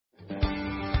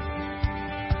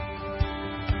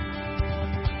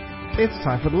It's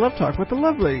time for the Love Talk with the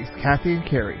Love Ladies, Kathy and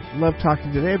Carrie. Love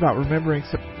talking today about remembering.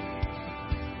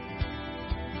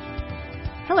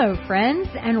 Hello, friends,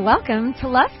 and welcome to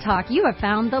Love Talk. You have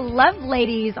found the Love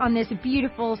Ladies on this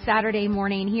beautiful Saturday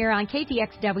morning here on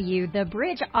KTXW, the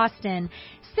Bridge Austin,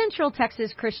 Central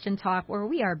Texas Christian Talk, where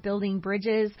we are building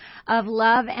bridges of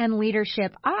love and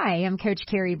leadership. I am Coach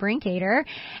Carrie Brinkater,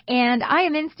 and I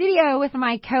am in studio with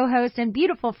my co-host and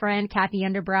beautiful friend, Kathy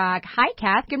Underbrock. Hi,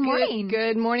 Kath. Good morning.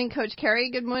 Good morning, Coach Carrie.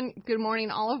 Good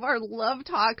morning, all of our Love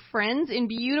Talk friends in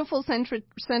beautiful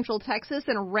Central Texas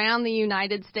and around the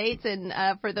United States. And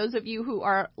for those of you who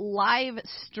are live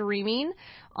streaming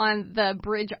on the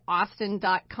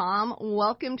bridgeaustin.com,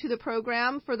 welcome to the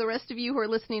program. For the rest of you who are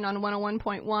listening on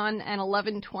 101.1 and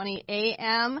 1120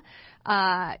 AM,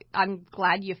 I'm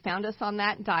glad you found us on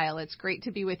that dial. It's great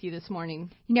to be with you this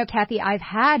morning. You know, Kathy, I've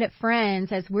had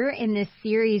friends, as we're in this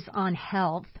series on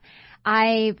health,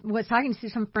 I was talking to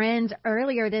some friends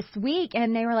earlier this week,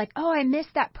 and they were like, oh, I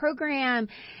missed that program.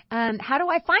 How do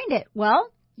I find it? Well,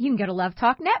 you can go to Love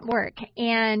Talk Network,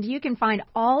 and you can find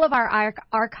all of our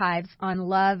archives on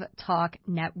Love Talk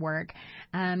Network.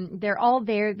 They're all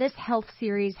there. This health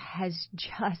series has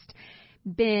just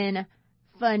been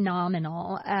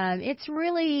phenomenal. It's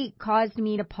really caused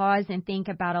me to pause and think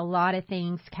about a lot of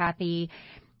things, Kathy.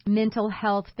 Mental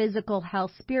health, physical health,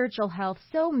 spiritual health,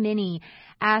 so many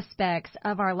aspects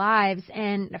of our lives,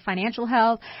 and financial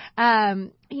health,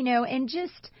 and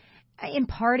just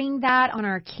imparting that on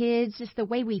our kids, just the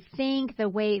way we think,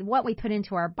 what we put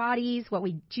into our bodies, what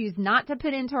we choose not to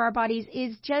put into our bodies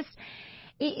is just,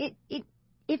 it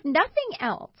if nothing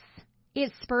else,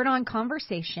 it spurred on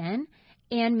conversation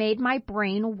and made my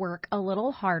brain work a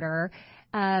little harder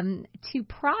to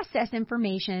process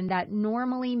information that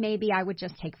normally maybe I would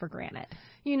just take for granted.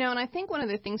 And I think one of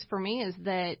the things for me is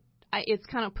that it's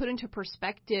kind of put into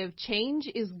perspective. Change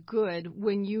is good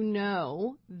when you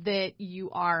know that you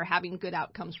are having good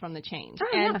outcomes from the change.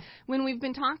 And when we've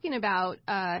been talking about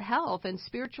health and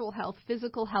spiritual health,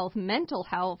 physical health, mental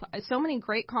health, so many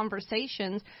great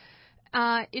conversations,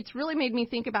 it's really made me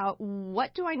think about,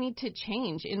 what do I need to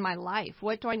change in my life?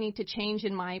 What do I need to change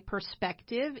in my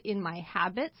perspective, in my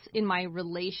habits, in my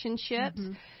relationships?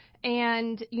 Mm-hmm.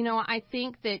 And, I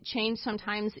think that change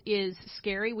sometimes is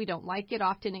scary. We don't like it.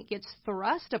 Often it gets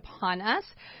thrust upon us.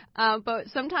 But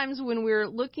sometimes when we're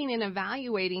looking and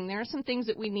evaluating, there are some things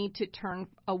that we need to turn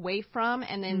away from,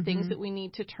 and then things that we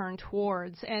need to turn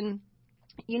towards. And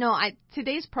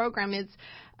today's program is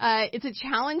it's a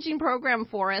challenging program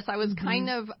for us. I was kind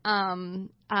of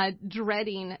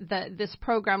dreading this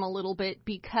program a little bit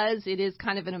because it is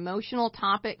kind of an emotional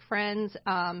topic, friends.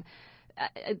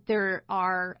 It's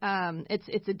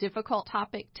a difficult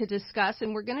topic to discuss,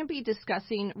 and we're going to be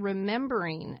discussing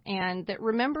remembering, and that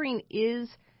remembering is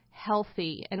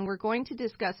healthy. And we're going to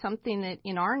discuss something that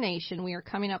in our nation, we are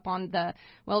coming up on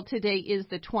today is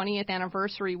the 20th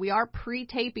anniversary. We are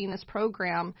pre-taping this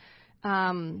program.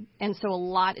 And so a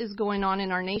lot is going on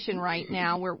in our nation right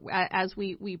now. As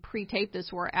we pre-tape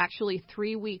this, we're actually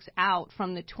 3 weeks out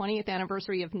from the 20th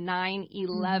anniversary of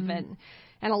 9/11.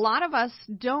 And a lot of us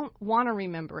don't want to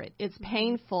remember it. It's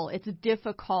painful. It's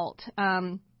difficult.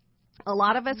 A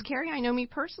lot of us, Carrie, I know me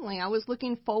personally, I was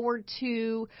looking forward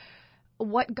to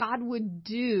what God would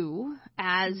do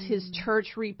as his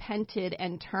church repented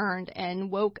and turned and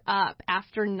woke up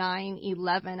after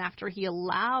 9/11, after he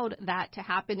allowed that to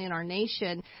happen in our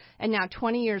nation. And now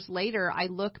 20 years later, I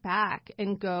look back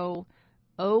and go,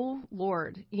 oh,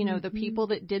 Lord, the people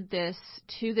that did this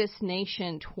to this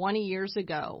nation 20 years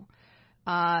ago,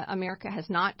 America has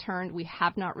not turned. We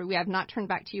have not turned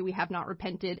back to you. We have not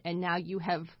repented. And now you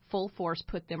have full force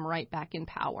put them right back in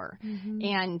power.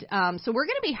 And so we're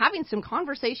going to be having some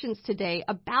conversations today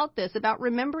about this, about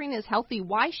remembering is healthy.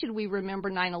 Why should we remember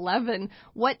 9/11?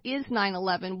 What is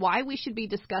 9/11? Why we should be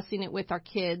discussing it with our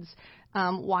kids.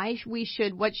 What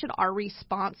should our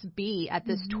response be at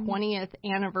this 20th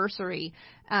anniversary?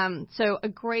 So a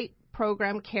great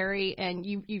program, Carrie, and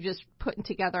you just putting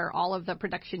together all of the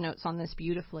production notes on this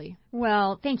beautifully.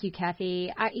 Well, thank you,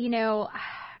 Kathy.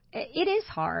 It is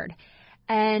hard.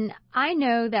 And I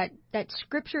know that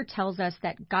Scripture tells us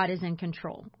that God is in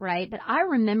control, right? But I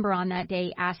remember on that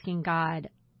day asking God,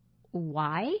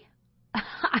 why?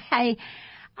 I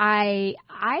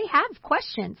have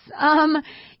questions.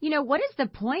 What is the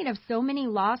point of so many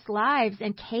lost lives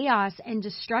and chaos and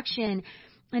destruction?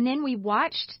 And then we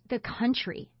watched the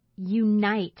country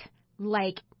unite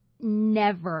like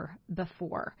never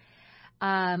before.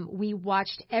 We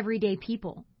watched everyday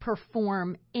people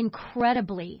perform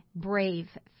incredibly brave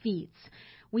feats.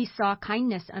 We saw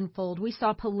kindness unfold. We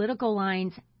saw political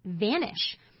lines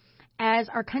vanish as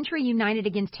our country united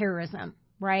against terrorism,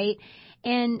 right?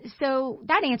 And so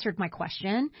that answered my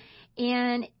question.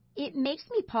 And it makes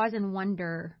me pause and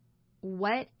wonder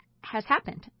what has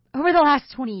happened over the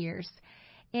last 20 years.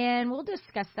 And we'll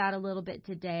discuss that a little bit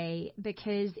today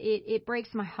because it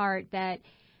breaks my heart that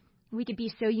we could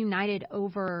be so united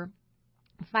over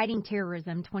fighting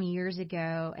terrorism 20 years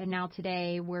ago, and now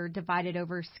today we're divided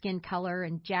over skin color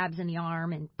and jabs in the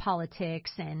arm and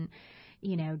politics and,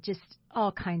 just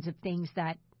all kinds of things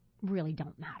that really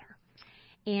don't matter.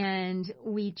 And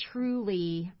when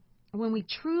we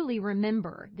truly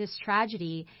remember this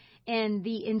tragedy and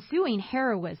the ensuing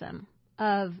heroism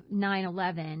of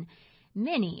 9/11,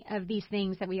 many of these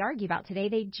things that we argue about today,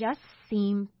 they just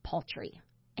seem paltry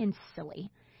and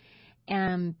silly.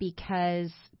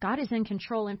 Because God is in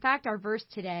control. In fact, our verse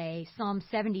today, Psalm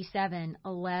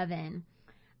 77:11,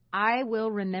 I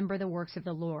will remember the works of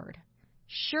the Lord.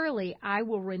 Surely I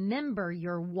will remember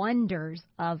your wonders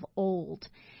of old.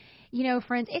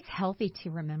 Friends, it's healthy to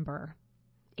remember.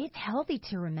 It's healthy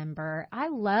to remember. I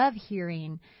love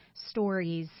hearing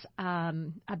stories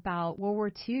about World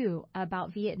War II,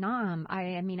 about Vietnam.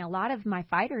 I mean, a lot of my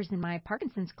fighters in my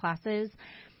Parkinson's classes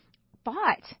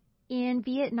fought in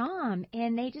Vietnam,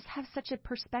 and they just have such a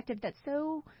perspective that's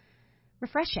so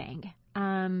refreshing.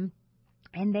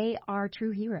 And they are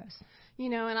true heroes.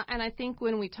 And I think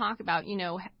when we talk about,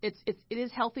 it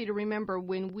is healthy to remember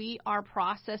when we are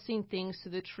processing things to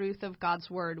the truth of God's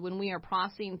word, when we are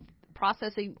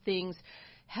processing things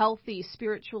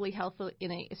spiritually healthy,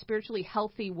 in a spiritually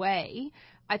healthy way,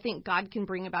 I think God can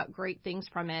bring about great things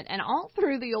from it. And all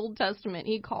through the Old Testament,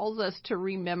 he calls us to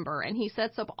remember, and he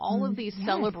sets up all of these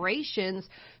celebrations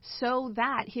so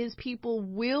that his people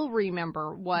will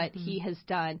remember what he has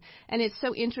done. And it's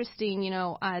so interesting,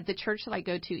 the church that I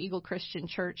go to, Eagle Christian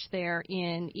Church there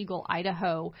in Eagle,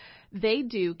 Idaho, they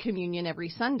do communion every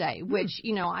Sunday, which,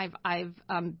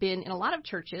 I've been in a lot of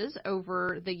churches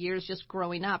over the years just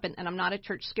growing up, and I'm not a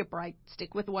church skipper. I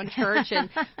stick with one church, and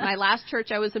my last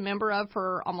church I was a member of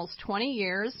for almost 20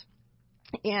 years.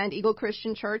 And Eagle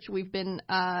Christian Church, we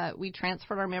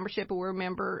transferred our membership, and we're a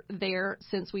member there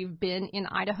since we've been in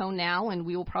Idaho now, and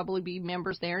we will probably be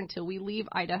members there until we leave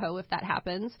Idaho if that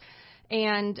happens.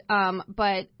 And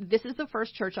but this is the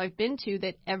first church I've been to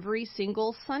that every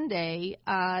single Sunday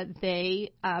they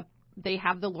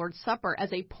have the Lord's Supper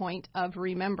as a point of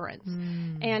remembrance.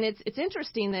 And it's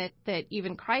interesting that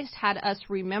even Christ had us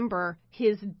remember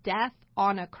his death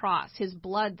on a cross, his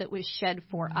blood that was shed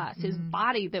for us, his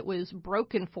body that was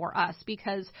broken for us.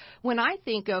 Because when I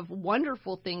think of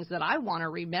wonderful things that I want to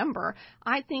remember,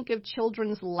 I think of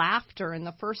children's laughter and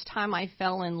the first time I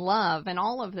fell in love and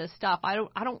all of this stuff. I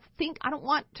don't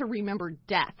want to remember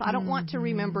death. I don't want to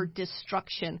remember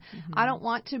destruction. I don't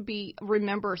want to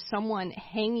remember someone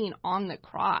hanging on the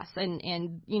cross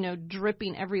and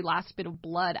dripping every last bit of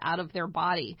blood out of their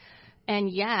body.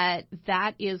 And yet,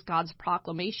 that is God's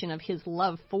proclamation of his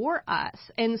love for us.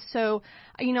 And so,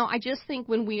 I just think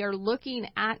when we are looking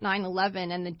at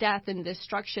 9/11 and the death and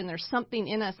destruction, there's something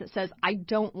in us that says, I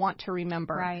don't want to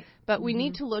remember. Right. But we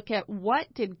need to look at what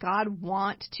did God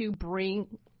want to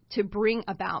bring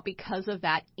about because of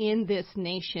that in this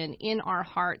nation, in our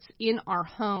hearts, in our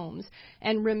homes,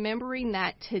 and remembering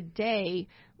that today,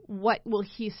 what will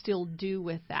he still do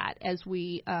with that as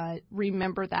we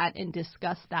remember that and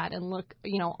discuss that and look,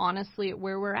 honestly at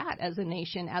where we're at as a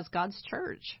nation, as God's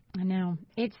church? I know.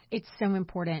 It's so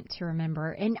important to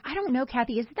remember. And I don't know,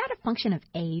 Kathy, is that a function of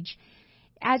age?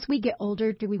 As we get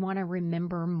older, do we want to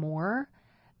remember more?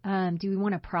 Do we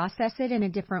want to process it in a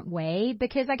different way?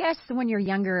 Because I guess when you're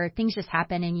younger, things just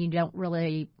happen and you don't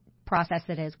really process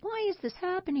it as, why is this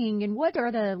happening? And what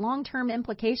are the long-term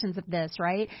implications of this,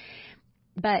 right?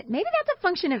 But maybe that's a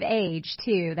function of age,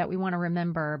 too, that we want to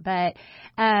remember. But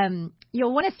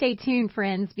you'll want to stay tuned,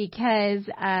 friends, because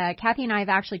Kathy and I have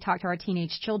actually talked to our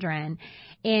teenage children,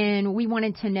 and we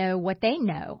wanted to know what they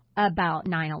know about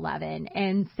 9/11.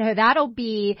 And so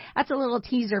that's a little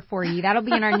teaser for you. That'll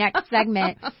be in our next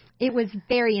segment. It was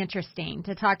very interesting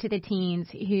to talk to the teens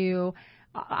who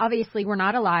obviously were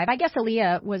not alive. I guess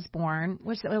Aaliyah was born.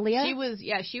 Was it Aaliyah?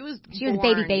 She was born.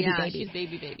 baby. She's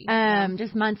baby.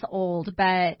 Just months old.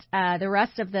 But the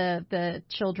rest of the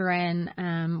children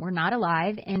were not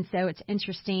alive. And so it's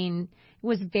interesting. It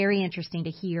was very interesting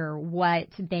to hear what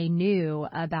they knew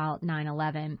about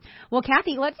 9/11. Well,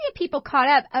 Kathy, let's get people caught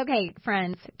up. Okay,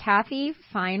 friends, Kathy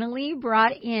finally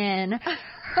brought in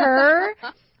her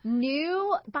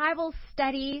new Bible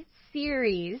study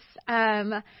series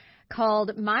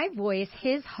called My Voice,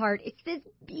 His Heart. It's this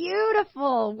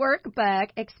beautiful workbook,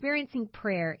 Experiencing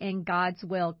Prayer in God's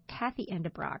Will. Kathy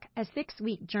Endebrock, a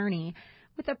 6-week journey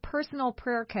with a personal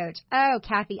prayer coach. Oh,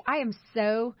 Kathy, I am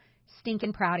so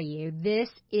stinking proud of you. This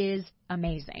is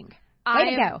amazing.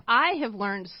 Way to go. I have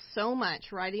learned so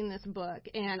much writing this book,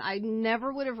 and I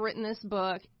never would have written this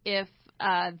book if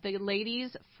the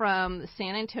ladies from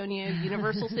San Antonio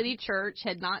Universal City Church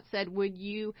had not said, would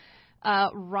you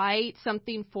write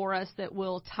something for us that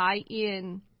will tie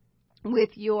in with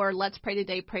your Let's Pray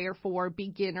Today prayer for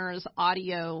beginners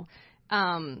audio,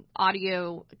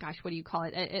 gosh, what do you call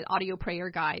it? An audio prayer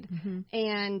guide. Mm-hmm.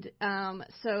 And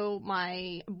so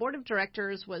my board of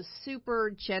directors was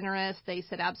super generous. They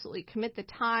said, absolutely, commit the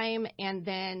time. And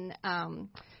then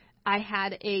I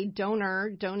had a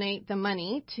donor donate the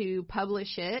money to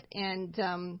publish it. And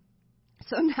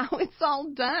so now it's all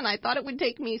done. I thought it would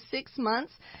take me 6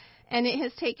 months. And it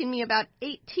has taken me about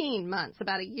 18 months,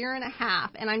 about a year and a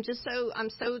half. And I'm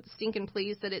so stinking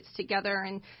pleased that it's together.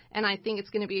 And I think it's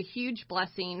going to be a huge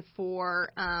blessing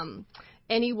for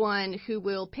anyone who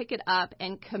will pick it up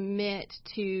and commit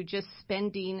to just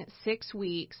spending 6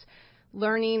 weeks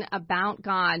learning about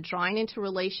God, drawing into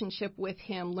relationship with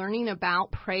Him, learning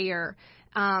about prayer,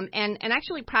 and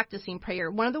actually practicing prayer.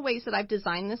 One of the ways that I've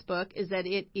designed this book is that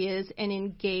it is an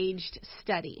engaged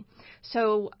study.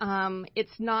 So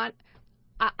it's not,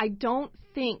 I don't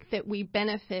think that we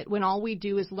benefit when all we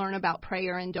do is learn about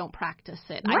prayer and don't practice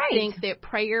it. Right. I think that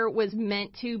prayer was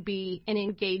meant to be an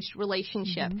engaged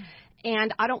relationship. Mm-hmm.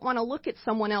 And I don't want to look at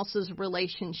someone else's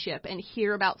relationship and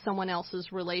hear about someone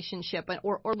else's relationship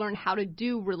or learn how to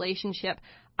do relationship.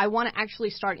 I want to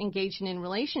actually start engaging in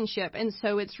relationship. And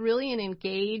so it's really an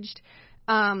engaged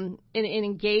workbook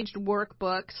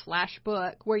 /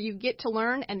 book where you get to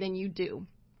learn and then you do.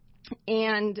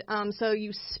 And so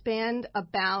you spend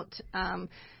about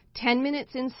 10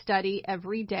 minutes in study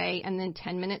every day and then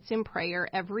 10 minutes in prayer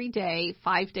every day,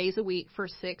 5 days a week for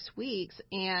 6 weeks,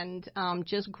 and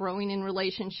just growing in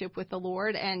relationship with the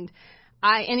Lord. And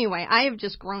I have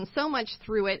just grown so much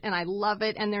through it, and I love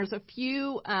it. And there's a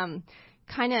few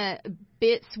kind of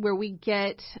bits where we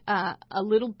get a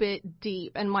little bit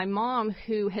deep. And my mom,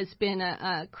 who has been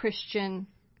a Christian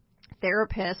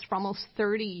therapist for almost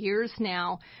 30 years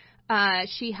now,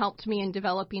 she helped me in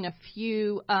developing a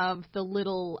few of the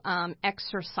little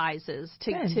exercises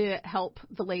to help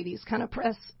the ladies kind of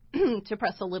press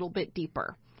a little bit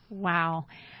deeper. Wow.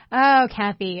 Oh,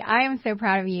 Kathy, I am so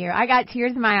proud of you. I got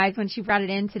tears in my eyes when she brought it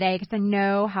in today because I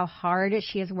know how hard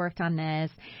she has worked on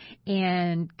this.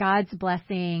 And God's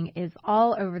blessing is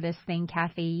all over this thing,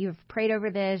 Kathy. You have prayed over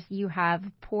this. You have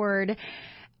poured,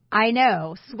 I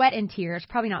know, sweat and tears,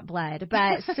 probably not blood,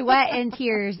 but sweat and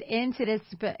tears into this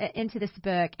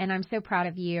book, and I'm so proud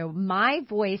of you. My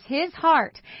Voice, His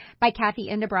Heart by Kathy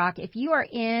Endebrock. If you are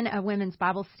in a women's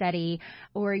Bible study,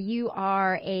 or you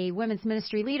are a women's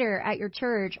ministry leader at your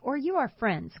church, or you are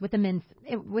friends with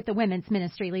the women's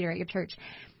ministry leader at your church,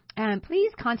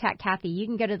 please contact Kathy. You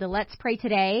can go to the Let's Pray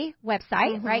Today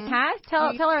website, mm-hmm. right, Kath?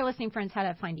 Tell our listening friends how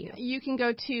to find you. You can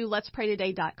go to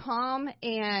letspraytoday.com,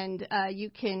 and you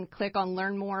can click on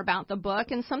Learn More about the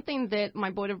book. And something that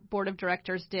my board of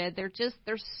directors did, they're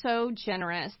so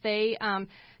generous. They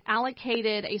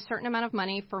allocated a certain amount of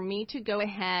money for me to go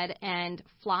ahead and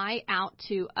fly out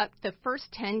to the first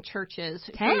 10 churches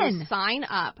who sign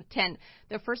up.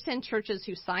 The first 10 churches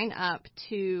who sign up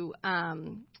to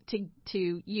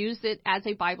use it as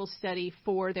a Bible study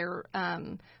for their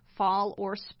fall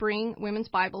or spring women's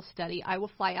Bible study. I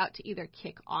will fly out to either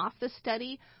kick off the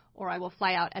study or I will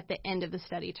fly out at the end of the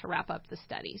study to wrap up the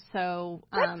study. So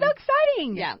that's so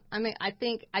exciting. Yeah, I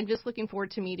think I'm just looking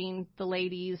forward to meeting the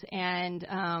ladies, and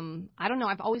I don't know,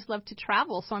 I've always loved to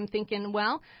travel, so I'm thinking,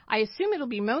 well, I assume it'll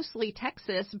be mostly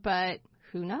Texas, but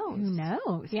who knows? Who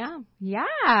knows? Yeah.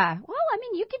 Yeah. Well,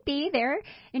 you could be there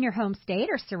in your home state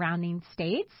or surrounding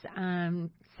states.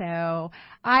 So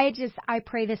I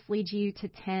pray this leads you to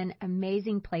 10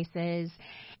 amazing places.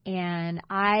 And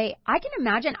I can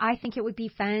imagine, I think it would be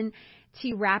fun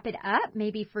to wrap it up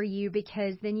maybe for you,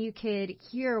 because then you could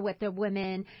hear what the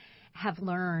women have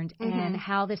learned mm-hmm. and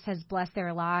how this has blessed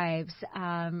their lives.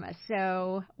 I'm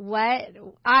so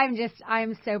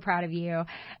proud of you.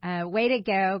 Way to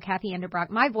go, Kathy Endebrock.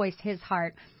 My Voice, His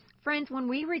Heart. Friends, when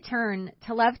we return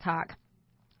to Love Talk,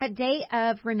 a day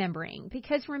of remembering,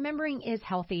 because remembering is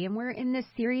healthy, and we're in this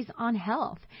series on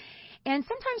health. And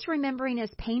sometimes remembering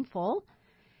is painful,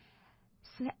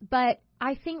 but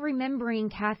I think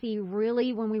remembering, Kathy,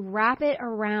 really, when we wrap it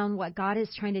around what God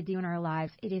is trying to do in our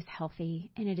lives, it is healthy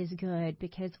and it is good,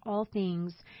 because all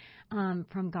things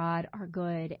from God are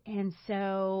good. And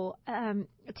so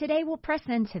today we'll press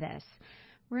into this.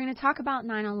 We're going to talk about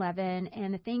 9/11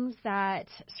 and the things that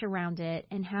surround it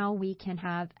and how we can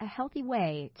have a healthy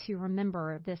way to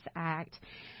remember this act.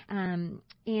 And,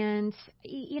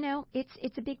 you know,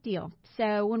 it's a big deal.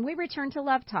 So when we return to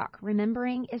Love Talk,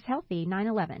 Remembering is Healthy,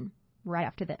 9/11, right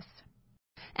after this.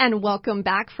 And welcome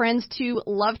back, friends, to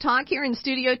Love Talk here in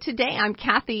studio today. I'm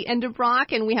Kathy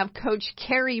Endebrock, and we have Coach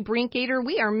Carrie Brinkater.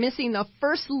 We are missing the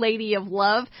First Lady of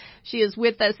Love. She is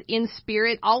with us in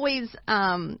spirit. Always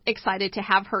excited to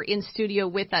have her in studio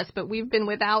with us, but we've been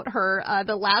without her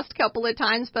the last couple of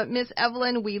times. But Miss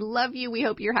Evelyn, we love you. We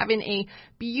hope you're having a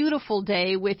beautiful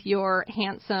day with your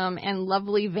handsome and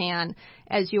lovely van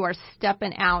as you are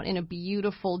stepping out in a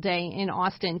beautiful day in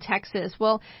Austin, Texas.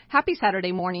 Well, happy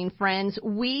Saturday morning, friends.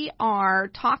 We are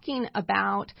talking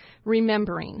about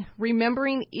remembering.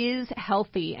 Remembering is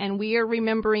healthy, and we are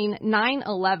remembering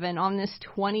 9/11 on this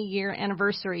 20-year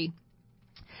anniversary.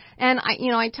 And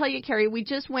I tell you, Carrie, we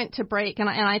just went to break, and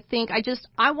I think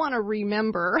I want to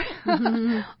remember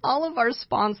all of our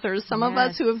sponsors, some of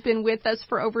us who have been with us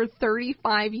for over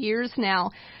 35 years now.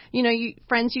 You know,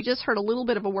 friends, you just heard a little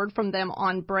bit of a word from them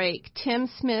on break. Tim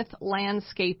Smith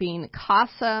Landscaping,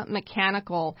 Casa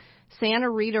Mechanical, Santa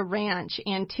Rita Ranch,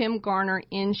 and Tim Garner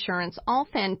Insurance, all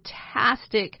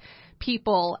fantastic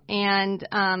people, and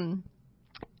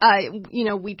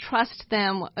we trust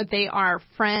them. They are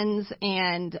friends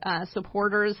and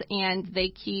supporters, and they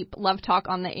keep Love Talk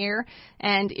on the air.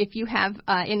 And if you have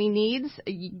any needs,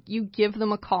 you give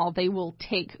them a call. They will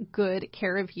take good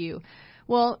care of you.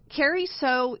 Well, Carrie,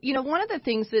 so, one of the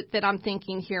things that I'm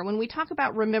thinking here, when we talk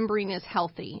about remembering is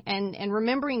healthy and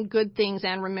remembering good things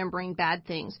and remembering bad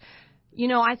things,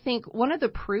 I think one of the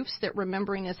proofs that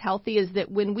remembering is healthy is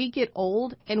that when we get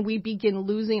old and we begin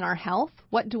losing our health,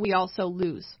 what do we also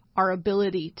lose? Our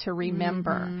ability to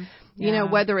remember,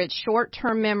 whether it's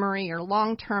short-term memory or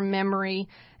long-term memory.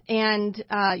 And,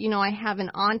 I have an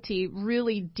auntie,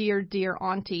 really dear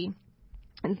auntie,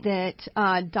 that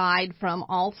died from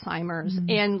Alzheimer's,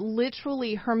 and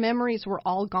literally her memories were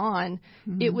all gone.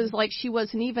 It was like she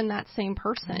wasn't even that same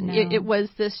person. It was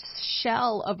this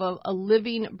shell of a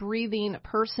living, breathing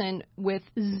person with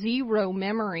zero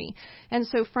memory. And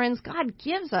so, friends, God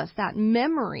gives us that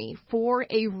memory for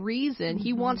a reason.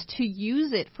 He wants to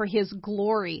use it for His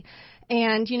glory.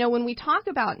 And, when we talk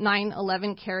about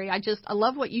 9/11, Carrie, I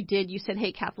love what you did. You said,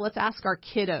 hey, Kath, let's ask our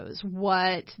kiddos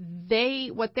what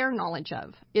their knowledge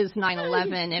of is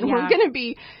 9/11. And we're going to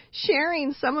be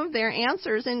sharing some of their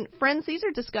answers. And friends, these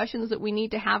are discussions that we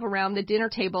need to have around the dinner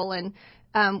table. And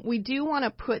we do want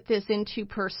to put this into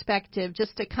perspective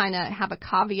just to kind of have a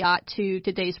caveat to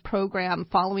today's program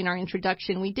following our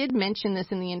introduction. We did mention this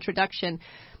in the introduction,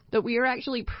 but we are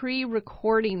actually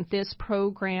pre-recording this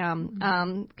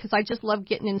program because I just love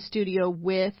getting in studio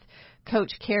with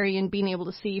Coach Carrie and being able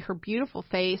to see her beautiful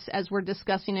face as we're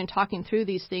discussing and talking through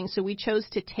these things. So we chose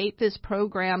to tape this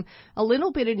program a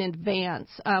little bit in advance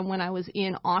when I was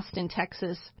in Austin,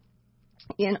 Texas,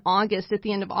 in August, at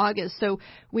the end of August. So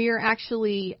we are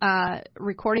actually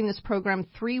recording this program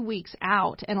 3 weeks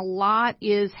out, and a lot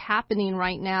is happening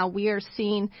right now. We are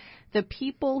seeing the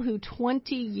people who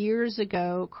 20 years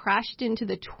ago crashed into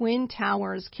the Twin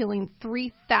Towers, killing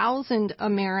 3,000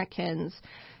 Americans,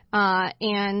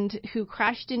 and who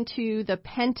crashed into the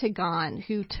Pentagon,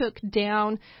 who took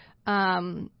down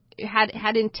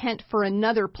had intent for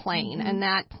another plane, and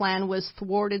that plan was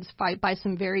thwarted by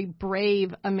some very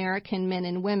brave American men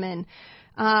and women.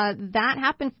 That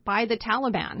happened by the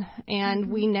Taliban,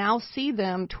 and we now see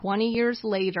them 20 years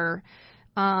later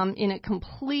in a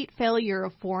complete failure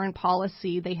of foreign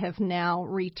policy. They have now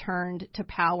returned to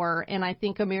power, and I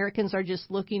think Americans are just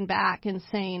looking back and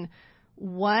saying,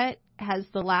 what has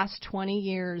the last 20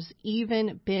 years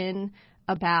even been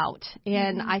about?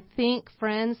 And I think,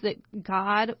 friends, that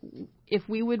God, if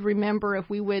we would remember, if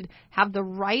we would have the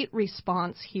right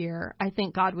response here, I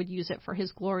think God would use it for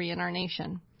His glory in our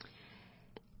nation.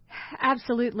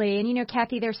 Absolutely. And,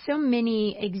 Kathy, there's so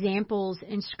many examples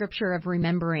in Scripture of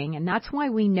remembering, and that's why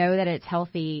we know that it's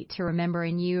healthy to remember.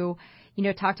 And you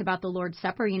talked about the Lord's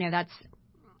Supper. That's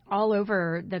all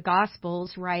over the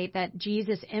Gospels, right, that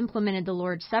Jesus implemented the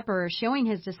Lord's Supper, showing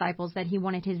His disciples that He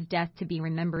wanted His death to be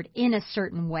remembered in a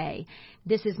certain way.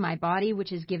 This is my body,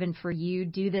 which is given for you.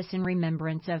 Do this in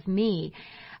remembrance of me.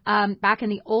 Back in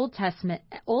the Old Testament,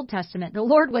 the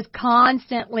Lord was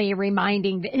constantly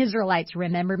reminding the Israelites,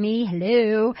 remember me,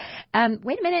 hello.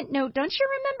 Wait a minute, no, don't you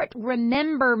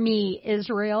remember me,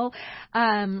 Israel.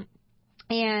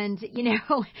 And,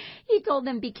 He told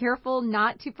them, be careful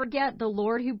not to forget the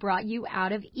Lord who brought you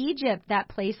out of Egypt, that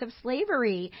place of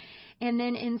slavery. And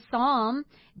then in Psalm,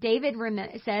 David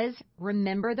says,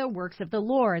 remember the works of the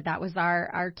Lord. That was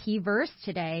our key verse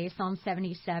today, Psalm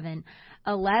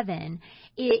 77:11.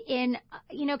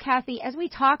 Kathy, as we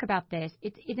talk about this,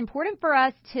 it's important for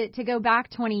us to go back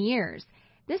 20 years.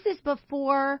 This is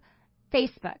before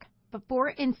Facebook,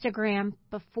 before Instagram,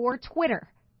 before Twitter.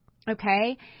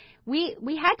 Okay?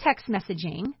 We had text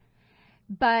messaging,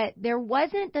 but there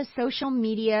wasn't the social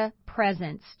media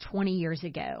presence 20 years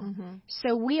ago. Mm-hmm.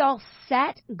 So we all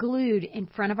sat glued in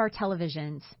front of our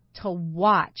televisions to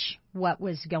watch what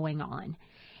was going on.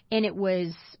 And it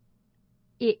was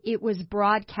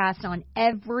broadcast on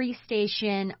every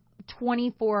station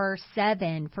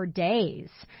 24/7 for days.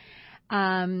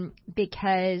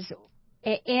 Because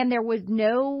there was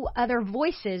no other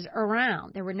voices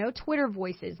around. There were no Twitter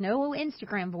voices, no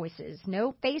Instagram voices,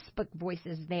 no Facebook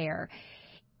voices there.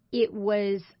 It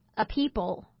was a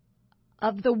people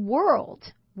of the world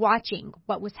watching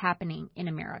what was happening in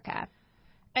America.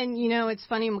 And, it's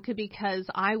funny because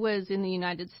I was in the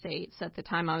United States at the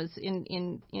time. I was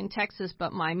in Texas,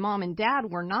 but my mom and dad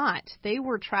were not. They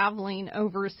were traveling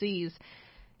overseas.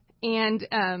 And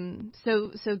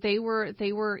so they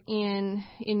were in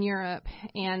Europe,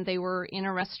 and they were in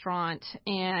a restaurant,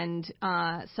 and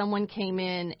someone came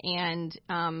in, and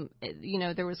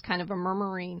there was kind of a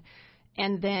murmuring,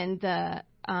 and then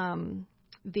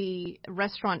the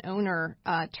restaurant owner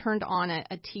turned on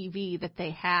a TV that they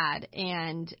had,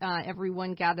 and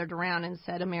everyone gathered around and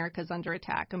said, "America's under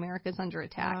attack. America's under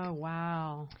attack." Oh,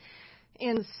 wow.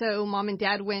 And so Mom and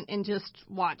Dad went and just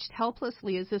watched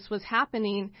helplessly as this was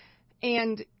happening.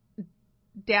 And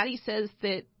Daddy says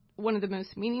that one of the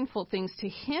most meaningful things to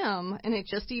him, and it's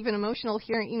just even emotional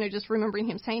hearing, just remembering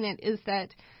him saying it, is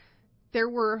that there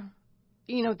were,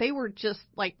 they were just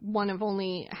like one of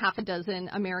only half a dozen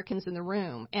Americans in the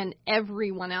room, and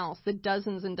everyone else, the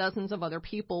dozens and dozens of other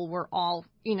people, were all,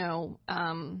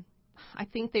 I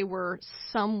think they were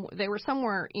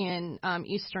somewhere in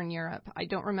Eastern Europe. I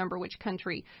don't remember which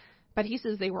country, but he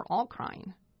says they were all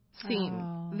crying,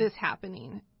 seeing this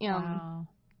happening in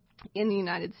the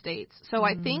United States. So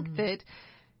I think that,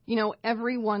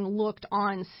 everyone looked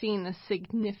on, seeing the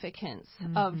significance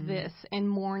of this and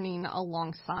mourning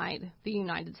alongside the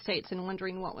United States and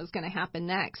wondering what was going to happen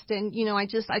next. And,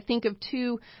 I think of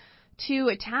two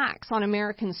attacks on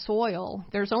American soil.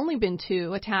 There's only been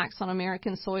 2 attacks on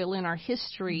American soil in our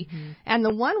history, and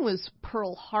the one was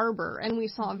Pearl Harbor, and we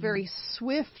saw a very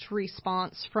swift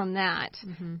response from that,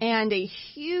 and a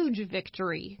huge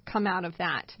victory come out of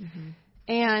that.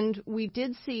 And we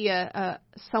did see a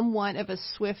somewhat of a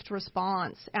swift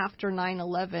response after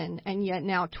 9/11, and yet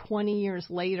now 20 years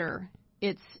later,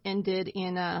 it's ended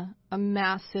in a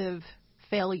massive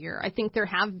failure. I think there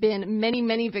have been many,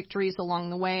 many victories along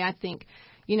the way. I think,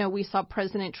 we saw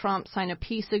President Trump sign a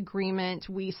peace agreement.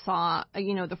 We saw,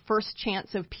 the first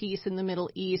chance of peace in the Middle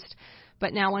East.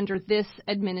 But now under this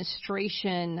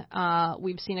administration,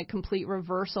 we've seen a complete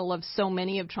reversal of so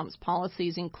many of Trump's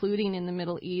policies, including in the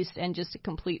Middle East, and just a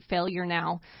complete failure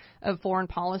now of foreign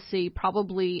policy.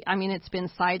 Probably, it's been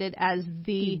cited as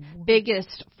the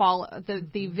biggest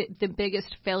the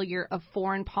biggest failure of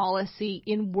foreign policy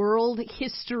in world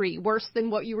history. Worse than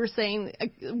what you were saying,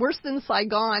 worse than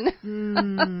Saigon.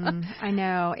 I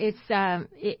know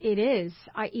it is.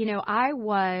 I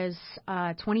was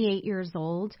 28 years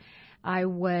old. I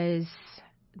was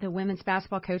the women's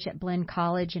basketball coach at Blinn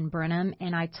College in Brenham,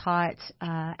 and I taught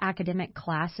academic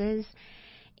classes.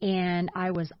 And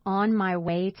I was on my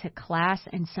way to class,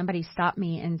 and somebody stopped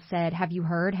me and said, "Have you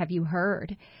heard? Have you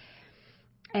heard?"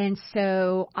 And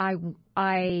so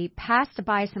I passed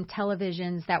by some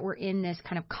televisions that were in this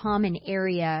kind of common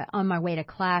area on my way to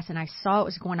class, and I saw what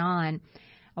was going on.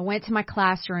 I went to my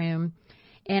classroom,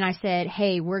 and I said,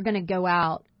 "Hey, we're going to go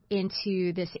out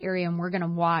into this area, and we're going to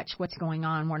watch what's going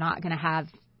on. We're not going to have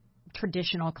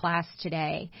traditional class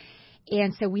today."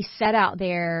 And so we sat out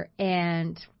there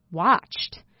and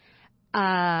watched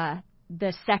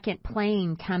the second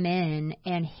plane come in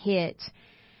and hit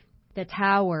the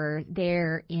tower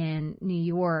there in New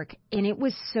York, and it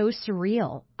was so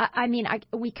surreal.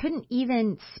 We couldn't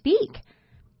even speak.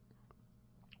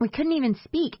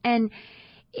 And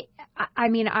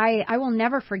I will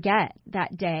never forget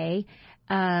that day.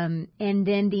 And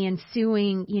then the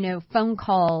ensuing, phone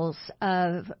calls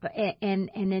and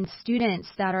then students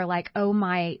that are like, "Oh,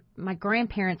 my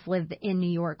grandparents live in New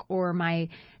York," or "My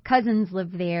cousins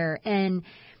live there," and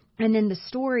then the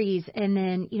stories, and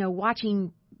then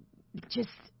watching just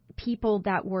people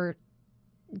that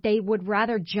they would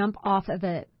rather jump off of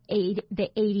the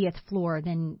 80th floor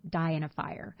than die in a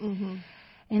fire.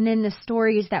 And then the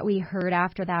stories that we heard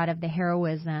after that of the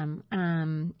heroism,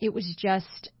 it was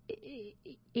just,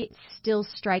 it still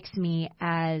strikes me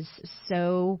as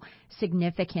so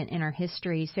significant in our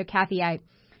history. So, Kathy, I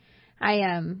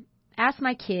asked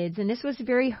my kids, and this was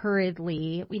very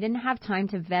hurriedly. We didn't have time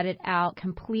to vet it out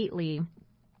completely.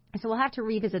 So we'll have to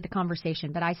revisit the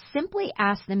conversation. But I simply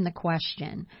asked them the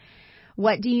question,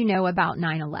 what do you know about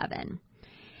 9/11?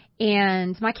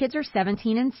 And my kids are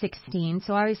 17 and 16,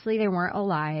 so obviously they weren't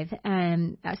alive.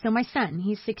 And so my son,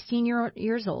 he's 16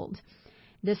 years old.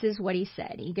 This is what he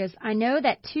said. He goes, I know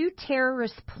that 2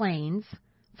 terrorist planes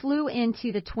flew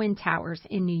into the Twin Towers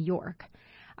in New York.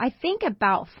 I think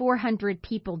about 400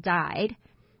 people died.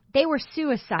 They were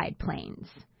suicide planes.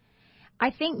 I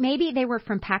think maybe they were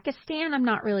from Pakistan. I'm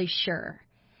not really sure.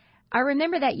 I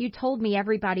remember that you told me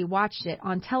everybody watched it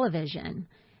on television.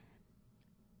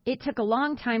 It took a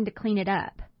long time to clean it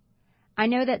up. I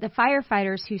know that the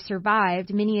firefighters who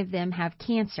survived, many of them have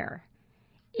cancer.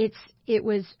 It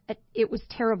was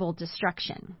terrible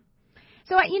destruction.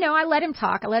 So I let him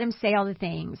talk. I let him say all the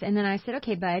things, and then I said,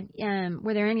 "Okay, bud,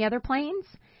 were there any other planes?"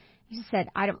 He said,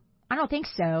 "I don't think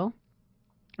so."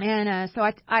 And so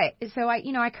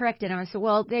I corrected him. I said,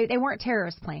 "Well, they weren't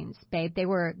terrorist planes, babe. They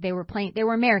were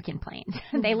American planes.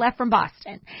 They left from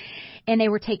Boston, and they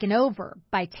were taken over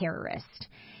by terrorists."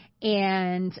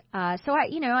 And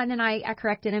and then I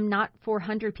corrected him. Not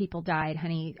 400 people died,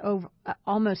 honey.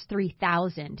 Almost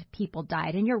 3,000 people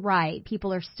died. And you're right.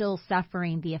 People are still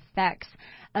suffering the effects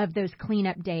of those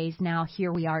cleanup days. Now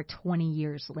here we are 20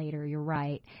 years later. You're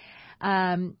right.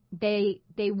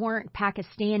 They weren't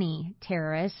Pakistani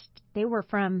terrorists. They were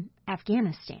from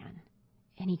Afghanistan.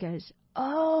 And he goes,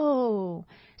 oh,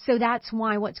 so that's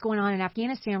why what's going on in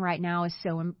Afghanistan right now is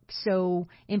so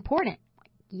important.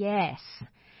 Yes.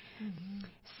 Mm-hmm.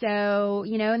 So,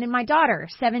 and then my daughter,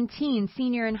 17,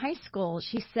 senior in high school,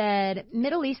 she said,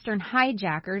 Middle Eastern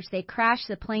hijackers, they crashed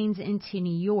the planes into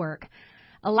New York.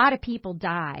 A lot of people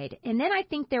died. And then I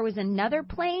think there was another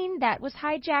plane that was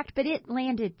hijacked, but it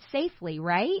landed safely,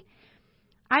 right?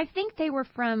 I think they were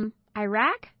from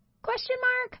Iraq? ?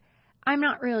 I'm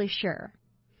not really sure.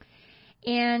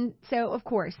 And so, of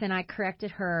course, then I corrected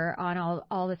her on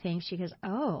all the things. She goes,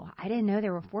 oh, I didn't know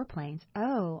there were 4 planes.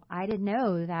 Oh, I didn't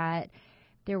know that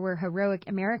there were heroic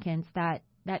Americans that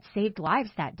saved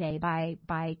lives that day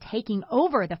by taking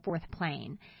over the 4th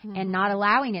plane and not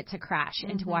allowing it to crash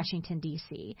into Washington,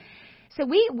 D.C. So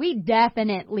we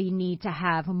definitely need to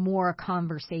have more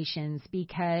conversations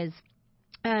because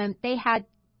they had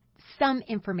some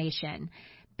information,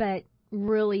 but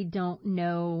really don't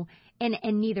know,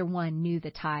 and neither one knew the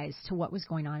ties to what was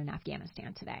going on in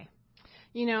Afghanistan today.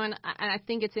 And I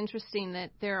think it's interesting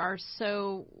that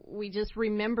we just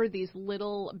remember these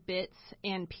little bits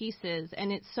and pieces,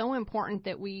 and it's so important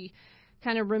that we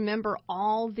kind of remember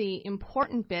all the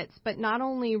important bits, but not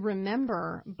only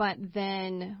remember, but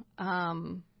then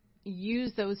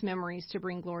use those memories to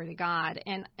bring glory to God.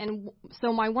 And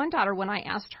so my one daughter, when I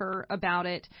asked her about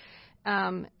it,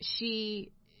 she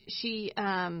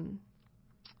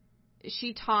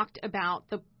talked about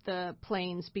the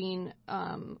planes being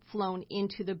flown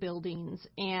into the buildings,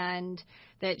 and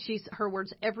that her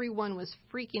words, everyone was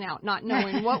freaking out, not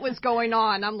knowing what was going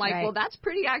on. I'm like, right. Well, that's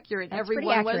pretty accurate.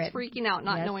 Everyone was freaking out,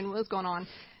 not knowing what was going on.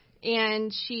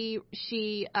 And she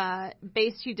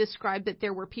basically described that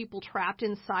there were people trapped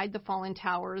inside the fallen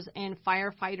towers, and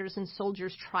firefighters and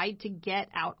soldiers tried to get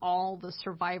out all the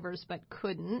survivors but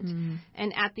couldn't. Mm.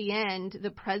 And at the end, the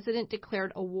president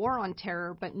declared a war on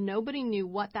terror, but nobody knew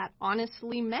what that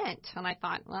honestly meant. And I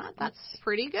thought, well, that's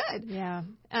pretty good. Yeah.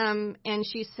 And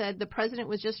she said the president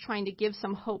was just trying to give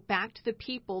some hope back to the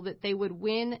people that they would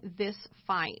win this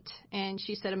fight. And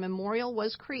she said a memorial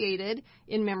was created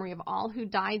in memory of all who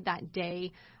died that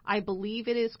day. I believe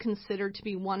it is considered to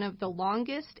be one of the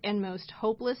longest and most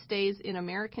hopeless days in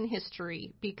American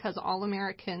history because all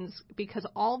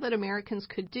that Americans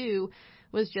could do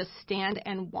was just stand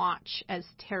and watch as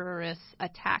terrorists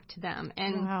attacked them.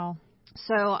 And wow.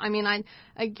 So, I mean,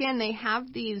 they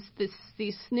have these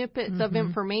snippets of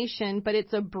information, but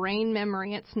it's a brain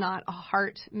memory. It's not a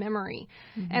heart memory.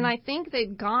 Mm-hmm. And I think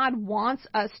that God wants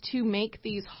us to make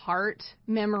these heart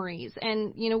memories.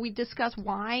 And, we discuss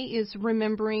why is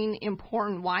remembering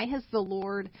important? Why has the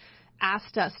Lord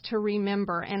asked us to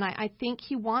remember? And I think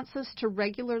He wants us to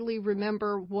regularly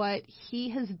remember what He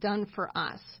has done for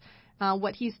us,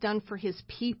 what He's done for His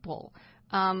people.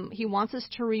 He wants us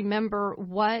to remember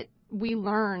what we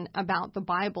learn about the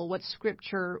Bible, what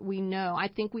scripture we know. I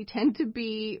think we tend to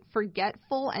be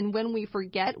forgetful, and when we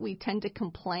forget, we tend to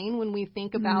complain when we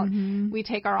think about, we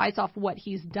take our eyes off what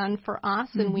he's done for us,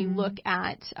 and we look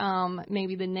at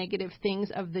maybe the negative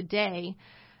things of the day.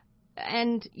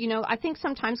 And, I think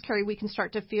sometimes, Carrie, we can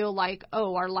start to feel like,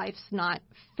 oh, our life's not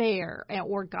fair,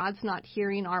 or God's not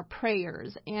hearing our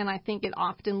prayers. And I think it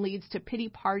often leads to pity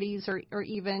parties or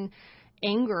even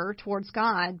anger towards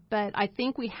God. But I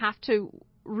think we have to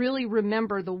really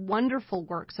remember the wonderful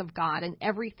works of God and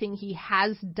everything he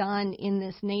has done in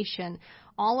this nation,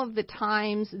 all of the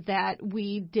times that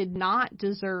we did not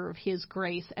deserve his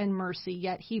grace and mercy,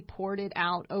 yet he poured it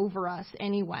out over us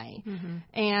anyway.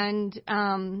 And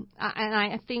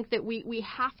I think that we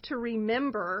have to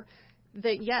remember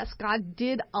that, yes, God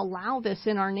did allow this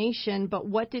in our nation, but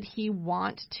what did he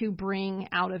want to bring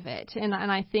out of it? And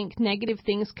I think negative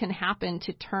things can happen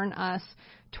to turn us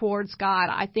towards God.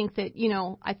 I think that,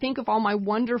 I think of all my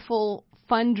wonderful,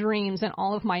 fun dreams and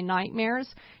all of my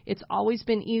nightmares. It's always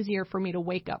been easier for me to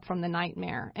wake up from the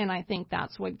nightmare. And I think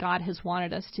that's what God has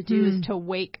wanted us to do, is to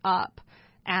wake up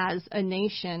as a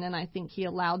nation. And I think he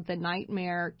allowed the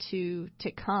nightmare to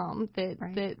come,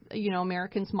 that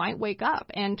Americans might wake up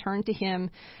and turn to him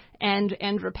and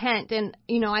repent. And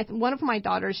one of my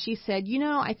daughters, she said,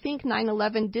 I think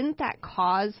 9/11, didn't that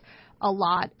cause a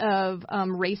lot of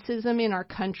racism in our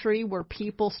country, where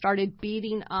people started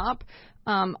beating up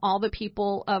all the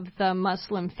people of the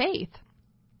Muslim faith?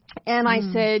 And I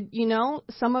said,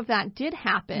 some of that did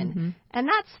happen. And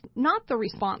that's not the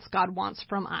response God wants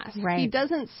from us. He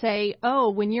doesn't say,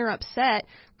 oh, when you're upset,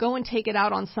 go and take it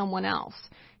out on someone else.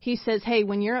 He says, hey,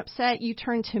 when you're upset, you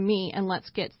turn to me and let's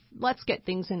get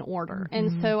things in order.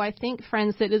 And so I think,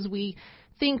 friends, that as we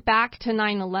think back to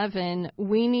 9/11,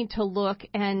 we need to look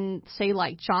and say,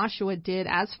 like Joshua did,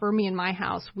 as for me and my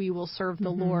house, we will serve the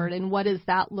Lord. And what does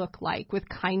that look like? With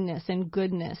kindness and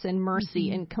goodness and mercy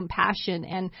and compassion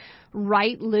and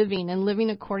right living, and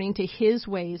living according to his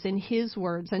ways and his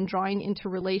words, and drawing into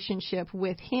relationship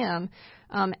with him.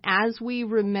 As we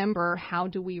remember, how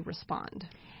do we respond?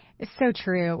 It's so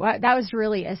true. Well, that was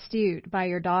really astute by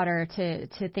your daughter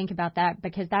to think about that,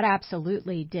 because that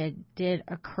absolutely did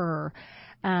occur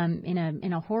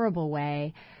in a horrible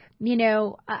way.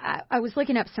 I was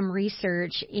looking up some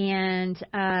research, and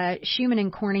Schumann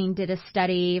and Corning did a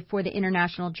study for the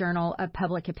International Journal of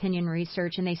Public Opinion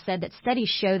Research, and they said that studies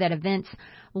show that events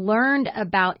learned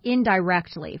about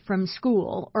indirectly from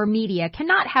school or media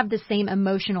cannot have the same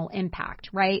emotional impact,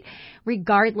 right,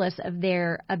 regardless of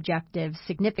their objective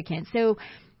significance. So,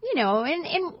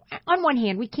 and on one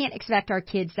hand, we can't expect our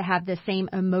kids to have the same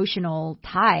emotional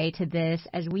tie to this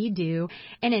as we do.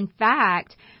 And in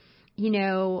fact,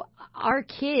 our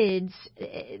kids,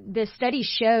 the studies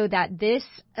show that this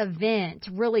event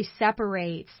really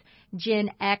separates Gen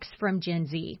X from Gen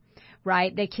Z,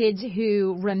 right? The kids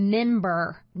who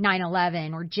remember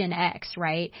 9/11 or Gen X,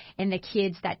 right? And the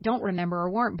kids that don't remember or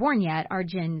weren't born yet are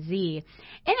Gen Z.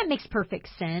 And it makes perfect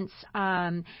sense.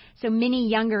 So many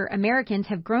younger Americans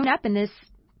have grown up in this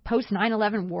post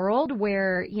 9/11 world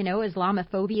where,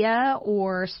 Islamophobia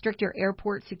or stricter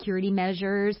airport security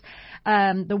measures,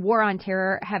 the war on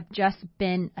terror have just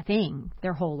been a thing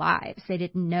their whole lives. They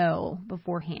didn't know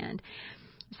beforehand.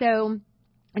 So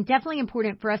definitely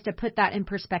important for us to put that in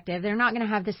perspective. They're not going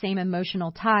to have the same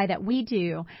emotional tie that we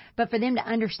do, but for them to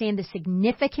understand the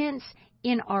significance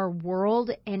in our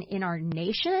world and in our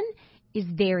nation is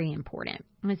very important.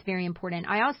 It's very important.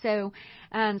 I also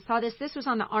saw this. This was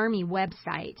on the Army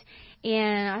website,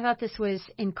 and I thought this was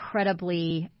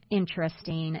incredibly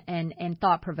interesting and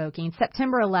thought-provoking.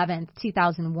 September 11th,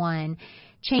 2001,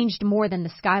 changed more than the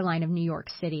skyline of New York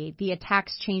City. The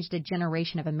attacks changed a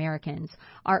generation of Americans,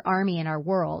 our Army, and our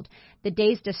world. The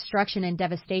day's destruction and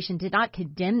devastation did not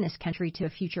condemn this country to a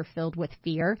future filled with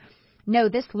fear. No,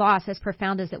 this loss, as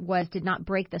profound as it was, did not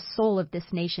break the soul of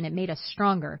this nation. It made us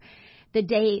stronger.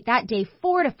 That day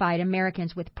fortified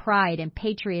Americans with pride and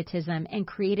patriotism and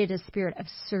created a spirit of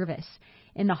service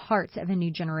in the hearts of a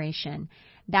new generation.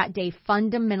 That day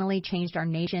fundamentally changed our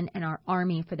nation and our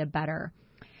Army for the better.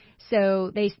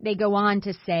 So they go on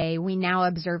to say, we now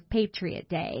observe Patriot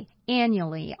Day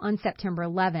annually on September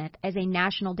 11th as a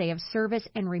national day of service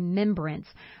and remembrance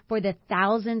for the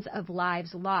thousands of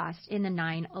lives lost in the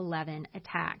 9/11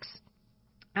 attacks.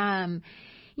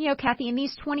 Kathy, in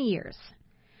these 20 years,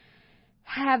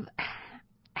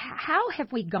 how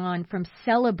have we gone from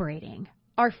celebrating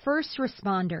our first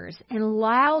responders and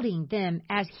lauding them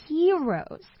as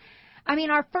heroes I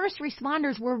mean, our first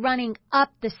responders were running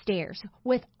up the stairs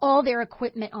with all their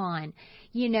equipment on,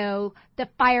 the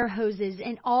fire hoses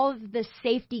and all of the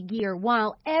safety gear,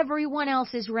 while everyone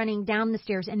else is running down the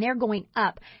stairs, and they're going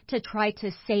up to try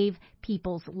to save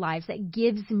people's lives. That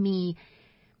gives me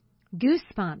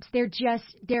goosebumps.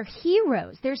 They're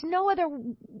heroes. There's no other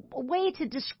way to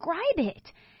describe it.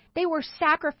 They were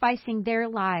sacrificing their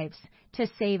lives to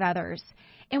save others.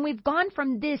 And we've gone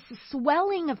from this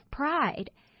swelling of pride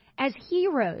as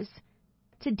heroes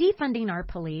to defunding our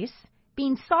police,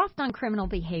 being soft on criminal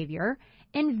behavior,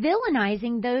 and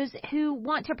villainizing those who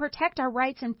want to protect our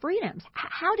rights and freedoms.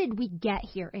 How did we get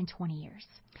here in 20 years?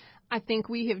 I think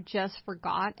we have just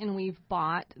forgot, and we've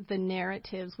bought the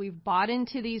narratives. We've bought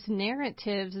into these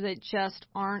narratives that just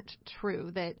aren't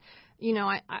true. That,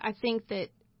 I think that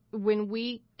when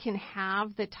we can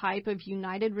have the type of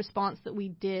united response that we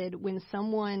did when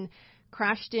someone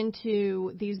crashed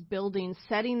into these buildings,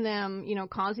 setting them,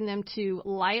 causing them to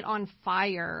light on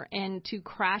fire and to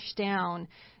crash down.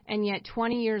 And yet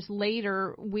 20 years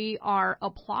later, we are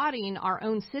applauding our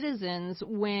own citizens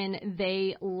when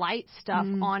they light stuff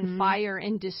on fire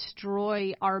and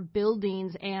destroy our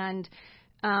buildings and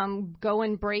go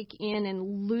and break in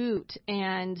and loot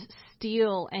and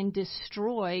steal and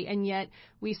destroy. And yet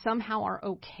we somehow are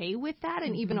okay with that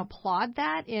and even applaud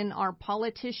that. And our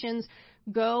politicians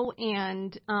go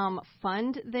and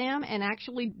fund them, and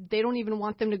actually they don't even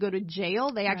want them to go to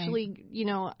jail. They actually,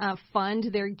 fund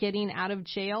their getting out of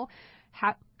jail.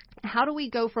 How do we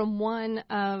go from one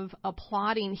of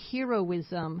applauding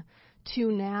heroism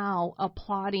to now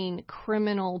applauding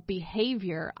criminal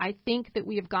behavior? I think that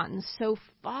we have gotten so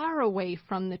far away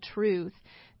from the truth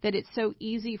that it's so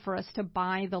easy for us to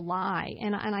buy the lie.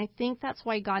 And I think that's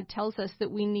why God tells us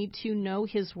that we need to know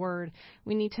His Word.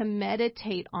 We need to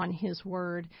meditate on His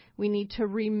Word. We need to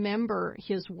remember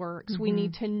His works. We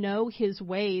need to know His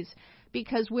ways,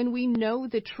 because when we know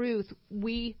the truth,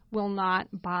 we will not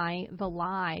buy the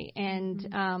lie.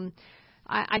 And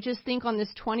I just think on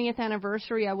this 20th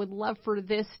anniversary, I would love for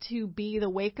this to be the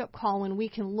wake-up call when we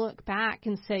can look back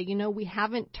and say, we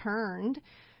haven't turned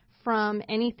from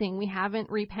anything. We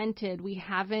haven't repented. We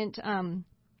haven't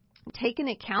taken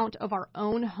account of our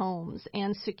own homes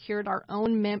and secured our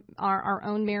own our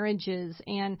own marriages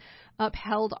and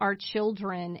upheld our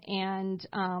children and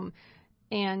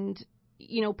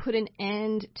put an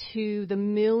end to the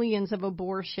millions of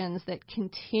abortions that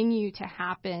continue to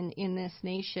happen in this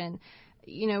nation.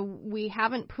 We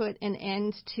haven't put an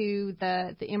end to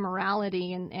the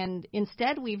immorality, and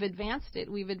instead we've advanced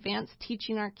it. We've advanced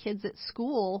teaching our kids at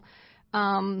school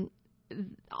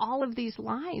all of these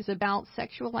lies about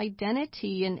sexual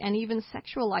identity and even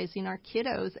sexualizing our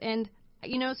kiddos. And,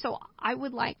 so I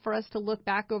would like for us to look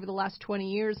back over the last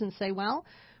 20 years and say, well,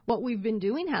 what we've been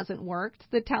doing hasn't worked.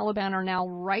 The Taliban are now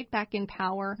right back in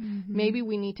power. Maybe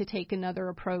we need to take another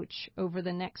approach over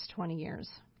the next 20 years.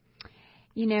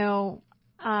 The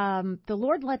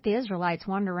Lord let the Israelites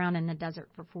wander around in the desert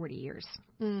for 40 years,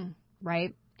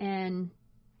 right? And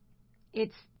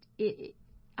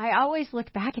I always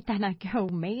look back at that and I go,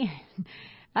 man,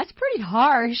 that's pretty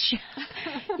harsh.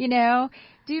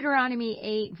 Deuteronomy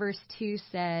 8 verse 2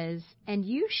 says, "And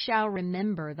you shall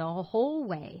remember the whole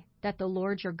way that the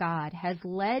Lord your God has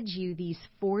led you these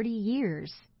 40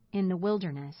 years in the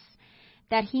wilderness,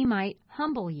 that He might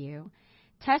humble you,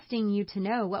 testing you to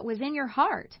know what was in your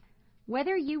heart,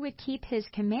 whether you would keep His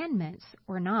commandments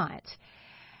or not."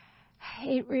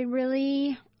 It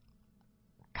really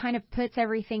kind of puts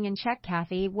everything in check,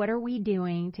 Kathy. What are we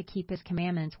doing to keep His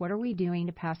commandments? What are we doing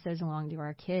to pass those along to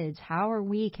our kids? How are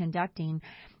we conducting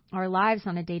our lives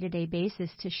on a day-to-day basis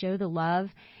to show the love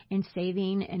and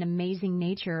saving and amazing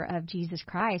nature of Jesus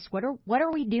Christ? What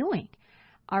are we doing?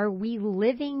 Are we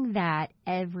living that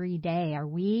every day? Are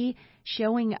we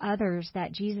showing others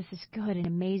that Jesus is good and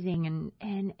amazing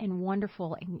and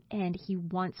wonderful and He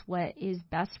wants what is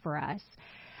best for us?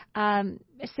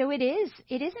 So it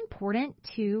is important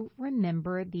to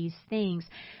remember these things.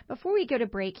 Before we go to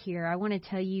break here, I want to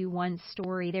tell you one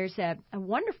story. There's a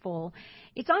wonderful,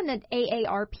 it's on the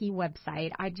AARP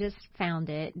website. I just found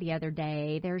it the other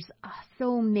day. There's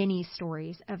so many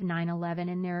stories of 9/11,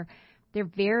 and they're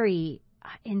very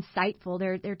insightful.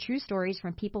 They're true stories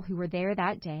from people who were there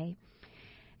that day.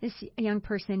 This young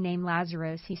person named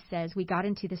Lazarus, he says, "We got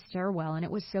into the stairwell and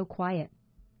it was so quiet.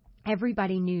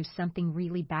 Everybody knew something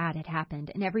really bad had happened,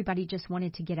 and everybody just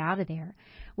wanted to get out of there.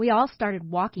 We all started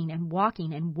walking and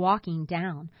walking and walking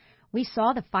down. We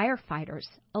saw the firefighters,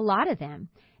 a lot of them.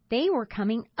 They were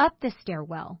coming up the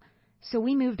stairwell, so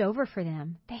we moved over for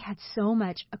them. They had so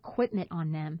much equipment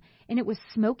on them, and it was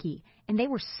smoky, and they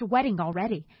were sweating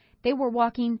already. They were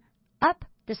walking up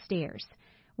the stairs.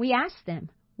 We asked them,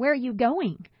 where are you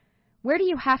going? Where do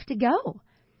you have to go?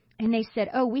 And they said,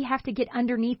 oh, we have to get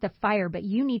underneath the fire, but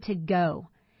you need to go.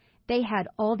 They had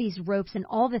all these ropes and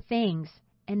all the things,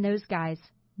 and those guys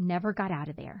never got out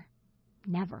of there.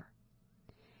 Never.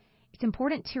 It's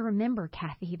important to remember,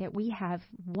 Kathy, that we have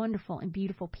wonderful and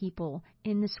beautiful people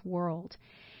in this world.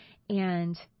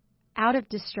 And out of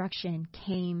destruction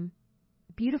came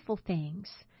beautiful things,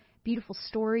 beautiful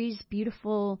stories,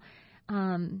 beautiful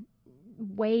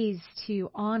ways to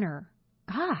honor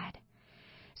God.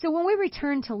 So when we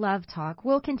return to Love Talk,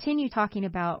 we'll continue talking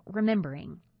about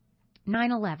remembering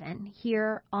 9/11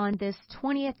 here on this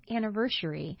 20th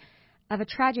anniversary of a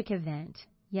tragic event,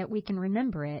 yet we can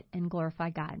remember it and glorify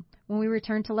God when we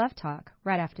return to Love Talk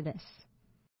right after this.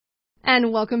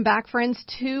 And welcome back, friends,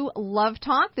 to Love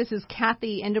Talk. This is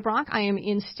Kathy Endebrock. I am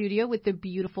in studio with the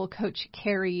beautiful Coach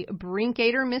Carrie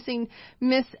Brinkater, missing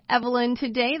Miss Evelyn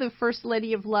today, the First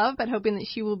Lady of Love, but hoping that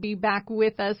she will be back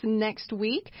with us next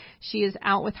week. She is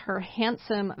out with her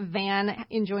handsome van,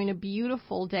 enjoying a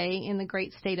beautiful day in the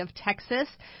great state of Texas.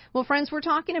 Well, friends, we're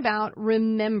talking about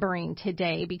remembering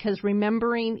today because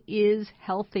remembering is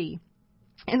healthy.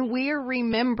 And we're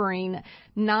remembering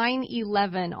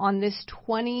 9/11 on this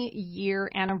 20-year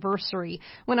anniversary.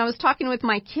 When I was talking with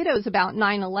my kiddos about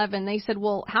 9/11, they said,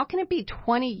 well, how can it be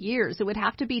 20 years? It would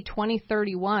have to be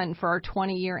 2031 for our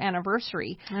 20-year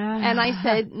anniversary. And I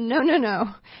said,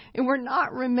 no. We're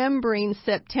not remembering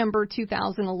September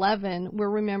 2011. We're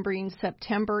remembering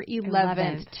September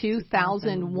 11th,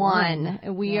 2001.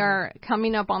 We are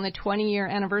coming up on the 20-year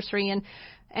anniversary.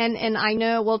 And I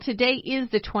know, well, today is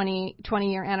the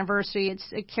 20-year anniversary.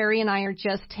 Carrie and I are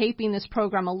just taping this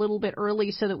program a little bit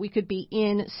early so that we could be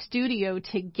in studio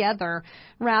together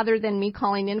rather than me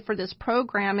calling in for this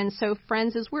program. And so,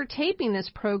 friends, as we're taping this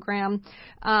program,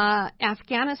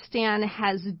 Afghanistan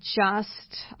has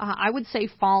just, I would say,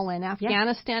 fallen.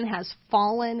 Afghanistan has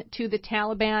fallen to the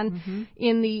Taliban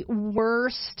in the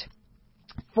worst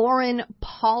foreign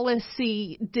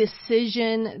policy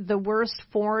decision, the worst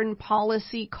foreign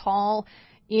policy call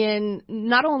in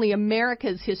not only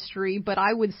America's history, but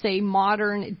I would say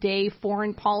modern day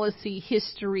foreign policy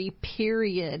history,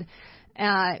 period.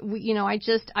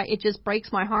 It just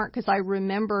breaks my heart because I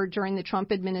remember during the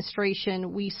Trump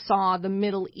administration, we saw the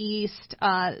Middle East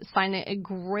sign a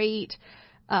great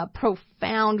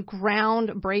profound,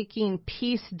 groundbreaking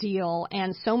peace deal,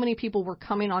 and so many people were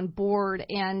coming on board,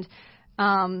 and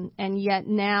yet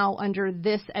now under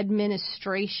this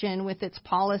administration with its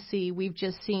policy, we've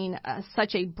just seen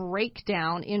such a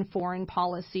breakdown in foreign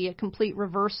policy, a complete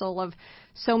reversal of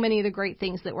so many of the great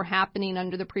things that were happening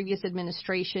under the previous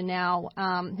administration now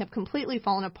have completely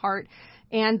fallen apart.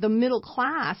 And the middle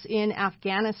class in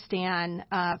Afghanistan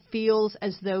feels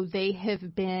as though they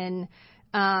have been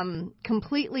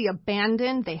completely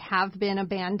abandoned. They have been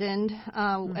abandoned,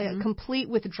 a complete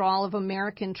withdrawal of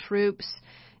American troops.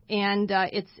 And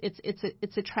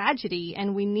it's a tragedy,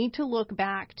 and we need to look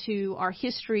back to our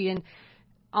history and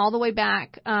all the way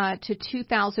back to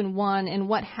 2001 and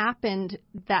what happened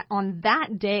that on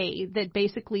that day that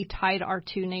basically tied our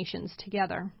two nations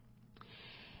together.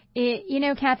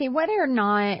 Kathy, whether or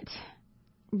not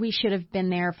we should have been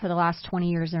there for the last 20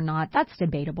 years or not, that's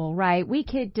debatable, right? We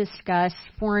could discuss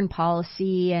foreign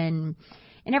policy and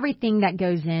everything that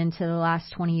goes into the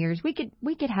last 20 years. We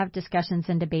could have discussions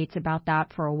and debates about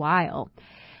that for a while.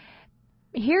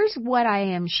 Here's what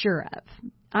I am sure of.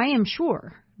 I am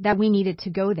sure that we needed to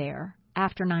go there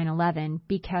after 9/11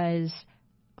 because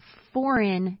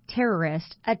foreign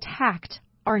terrorists attacked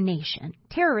our nation.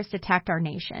 Terrorists attacked our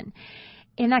nation.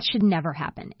 And that should never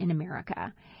happen in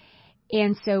America.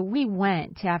 And so we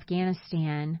went to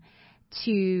Afghanistan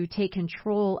to take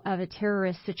control of a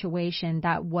terrorist situation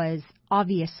that was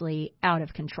obviously out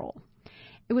of control.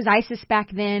 It was ISIS back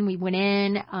then. We went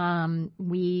in,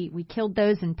 we killed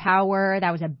those in power.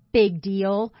 That was a big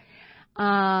deal.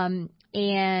 And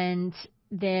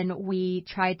then we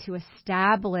tried to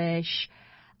establish,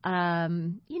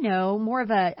 more of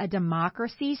a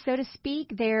democracy, so to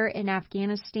speak, there in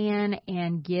Afghanistan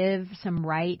and give some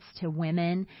rights to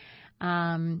women.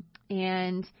 And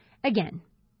again,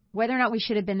 whether or not we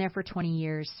should have been there for 20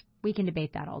 years, we can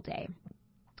debate that all day.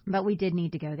 But we did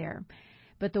need to go there.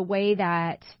 But the way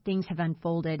that things have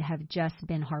unfolded have just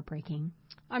been heartbreaking.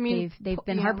 I mean, they've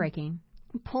been heartbreaking.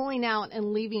 Pulling out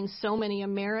and leaving so many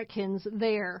Americans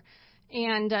there.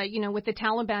 And, with the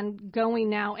Taliban going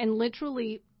now and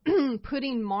literally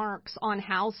putting marks on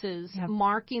houses,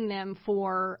 marking them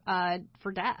for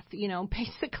death,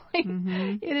 basically.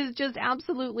 It is just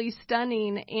absolutely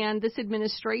stunning. And this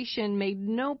administration made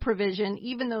no provision,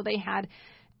 even though they had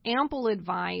ample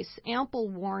advice, ample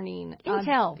warning.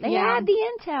 Intel. They had the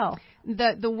intel.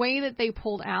 The way that they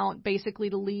pulled out, basically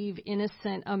to leave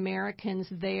innocent Americans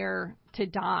there to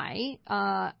die,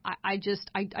 I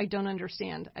don't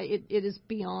understand. It is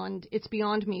beyond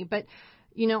me. But,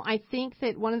 you know, I think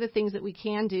that one of the things that we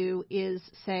can do is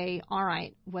say, all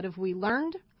right, what have we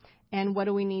learned? And what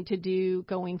do we need to do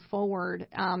going forward?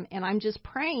 And I'm just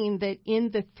praying that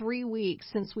in the 3 weeks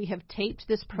since we have taped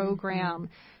this program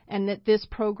and that this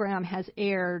program has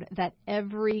aired, that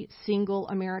every single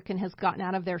American has gotten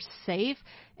out of there safe.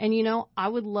 And, you know, I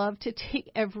would love to take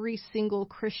every single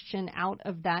Christian out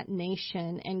of that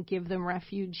nation and give them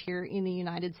refuge here in the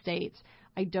United States.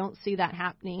 I don't see that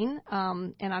happening,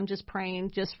 and I'm just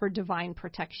praying just for divine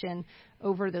protection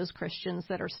over those Christians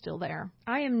that are still there.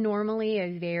 I am normally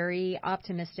a very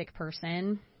optimistic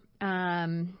person,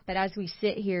 but as we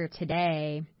sit here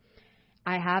today,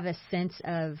 I have a sense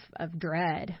of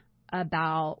dread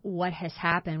about what has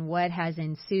happened, what has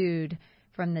ensued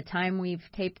from the time we've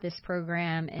taped this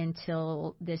program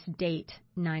until this date,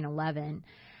 9/11.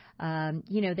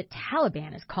 You know, the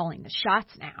Taliban is calling the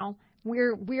shots now.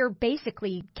 We're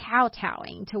basically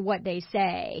kowtowing to what they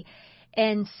say,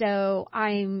 and so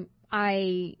I'm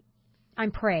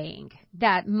praying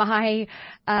that my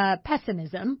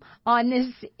pessimism on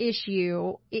this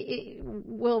issue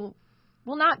will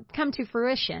not come to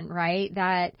fruition. Right?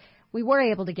 That we were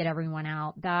able to get everyone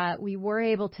out, that we were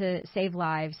able to save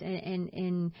lives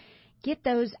and get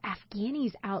those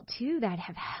Afghanis out too that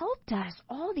have helped us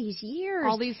all these years.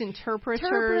 All these interpreters.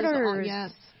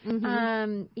 Yes.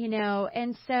 Mm-hmm. You know,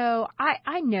 and so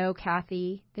I know,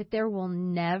 Kathy, that there will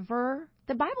never,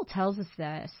 the Bible tells us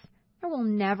this, there will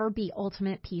never be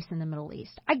ultimate peace in the Middle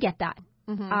East. I get that.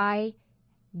 Mm-hmm. I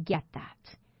get that.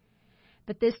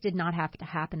 But this did not have to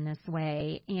happen this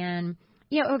way. And,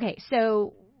 you know, okay,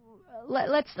 so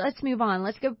let's move on.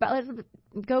 Let's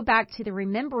go back to the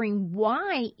remembering.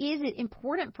 Why is it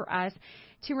important for us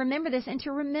to remember this and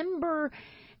to remember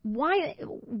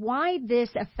why this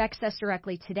affects us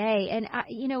directly today? And,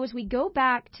 you know, as we go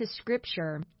back to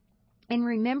Scripture and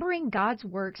remembering God's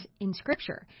works in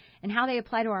Scripture and how they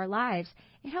apply to our lives,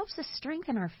 it helps us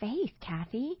strengthen our faith,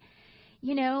 Kathy.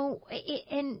 You know,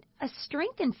 and a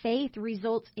strength in faith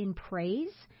results in praise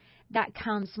that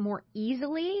comes more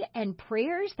easily and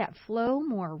prayers that flow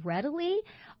more readily.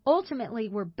 Ultimately,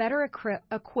 we're better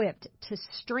equipped to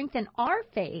strengthen our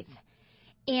faith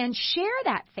and share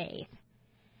that faith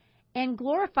and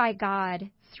glorify God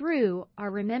through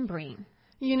our remembering.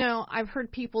 You know, I've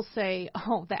heard people say,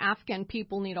 "Oh, the Afghan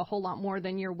people need a whole lot more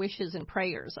than your wishes and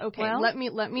prayers." Okay, well, let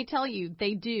me tell you,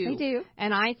 they do. They do.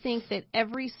 And I think that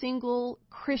every single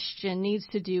Christian needs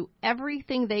to do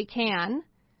everything they can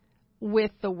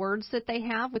with the words that they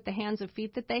have, with the hands and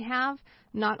feet that they have,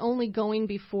 not only going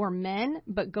before men,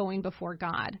 but going before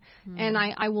God. Mm. And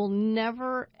I will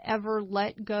never, ever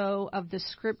let go of the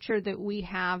scripture that we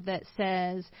have that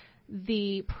says,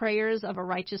 the prayers of a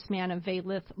righteous man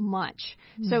availeth much.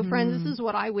 Mm-hmm. So, friends, this is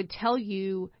what I would tell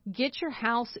you. Get your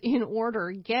house in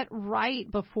order. Get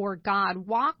right before God.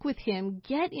 Walk with Him.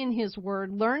 Get in His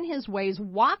Word. Learn His ways.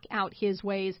 Walk out His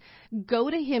ways. Go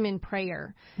to Him in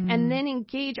prayer. Mm-hmm. And then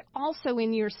engage also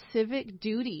in your civic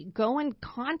duty. Go and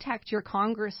contact your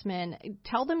congressman.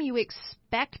 Tell them you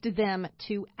expect them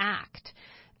to act.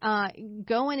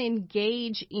 Go and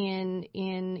engage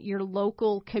in your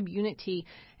local community.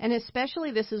 And especially,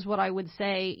 this is what I would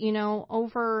say, you know,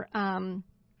 over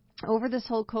this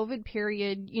whole COVID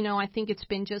period, you know, I think it's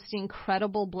been just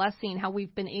incredible blessing how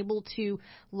we've been able to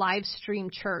live stream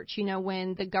church. You know,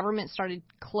 when the government started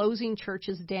closing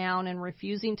churches down and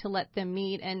refusing to let them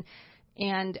meet, and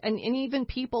even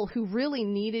people who really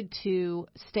needed to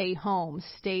stayed home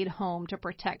to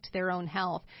protect their own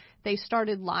health. They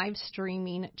started live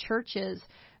streaming churches,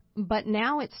 but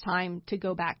now it's time to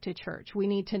go back to church. We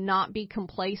need to not be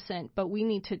complacent, but we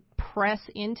need to press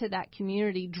into that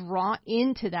community, draw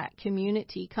into that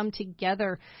community, come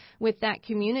together with that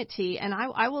community. And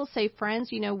I will say,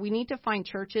 friends, you know, we need to find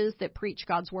churches that preach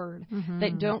God's word, mm-hmm.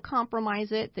 that don't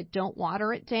compromise it, that don't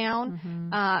water it down,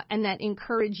 mm-hmm. And that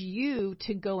encourage you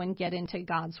to go and get into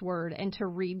God's word and to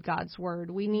read God's word.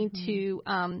 We need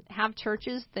mm-hmm. to have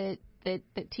churches that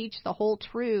teach the whole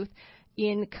truth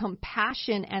in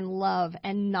compassion and love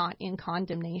and not in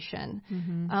condemnation.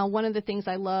 Mm-hmm. One of the things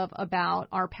I love about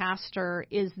our pastor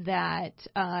is that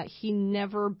he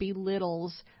never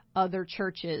belittles other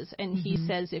churches. And he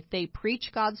says if they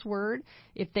preach God's word,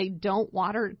 if they don't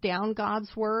water down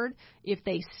God's word, if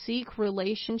they seek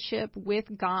relationship with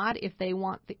God, if they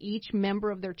want each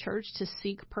member of their church to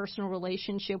seek personal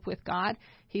relationship with God,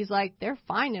 he's like, they're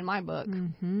fine in my book.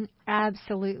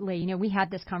 Absolutely. You know, we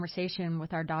had this conversation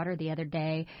with our daughter the other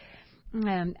day.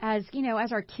 As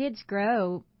our kids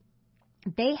grow,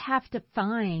 they have to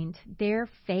find their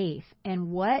faith and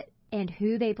what and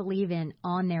who they believe in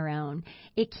on their own.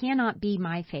 It cannot be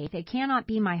my faith. It cannot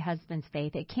be my husband's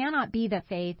faith. It cannot be the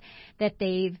faith that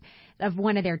of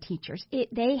one of their teachers.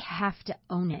 They have to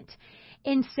own it.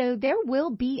 And so there will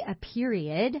be a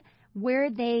period where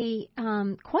they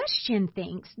question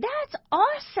things. That's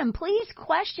awesome. Please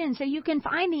question so you can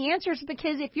find the answers,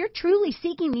 because if you're truly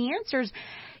seeking the answers,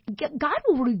 God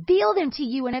will reveal them to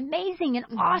you in amazing and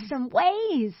awesome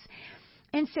ways.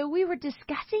 And so we were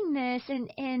discussing this,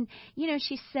 and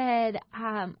she said,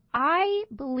 I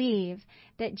believe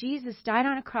that Jesus died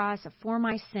on a cross for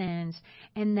my sins,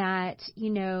 and that, he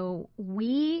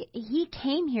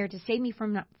came here to save me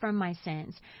from my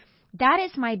sins. That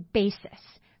is my basis.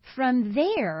 From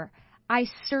there, I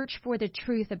search for the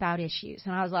truth about issues.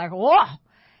 And I was like, whoa,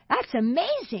 that's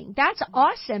amazing. That's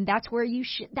awesome. That's where you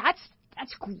should, that's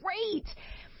great.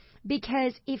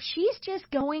 Because if she's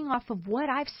just going off of what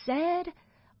I've said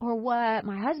or what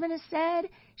my husband has said,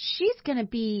 she's going to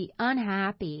be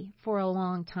unhappy for a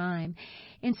long time.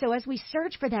 And so as we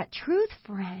search for that truth,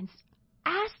 friends,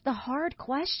 ask the hard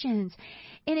questions.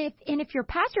 And if your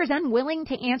pastor is unwilling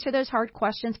to answer those hard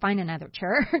questions, find another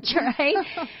church, right?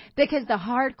 Because the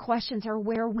hard questions are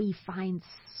where we find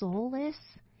solace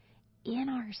in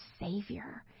our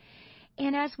Savior.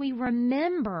 And as we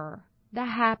remember the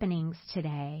happenings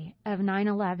today of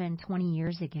 9/11 20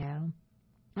 years ago,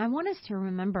 I want us to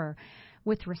remember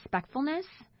with respectfulness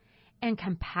and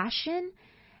compassion.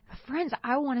 Friends,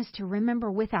 I want us to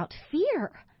remember without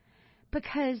fear,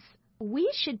 because we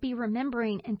should be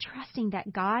remembering and trusting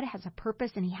that God has a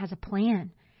purpose and He has a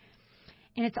plan.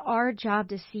 And it's our job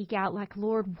to seek out, like,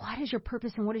 Lord, what is your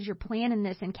purpose and what is your plan in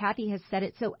this? And Kathy has said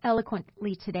it so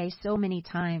eloquently today so many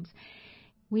times.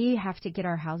 We have to get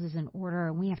our houses in order,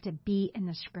 and we have to be in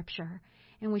the Scripture,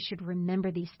 and we should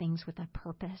remember these things with a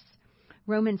purpose.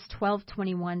 Romans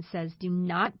 12:21 says, do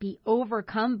not be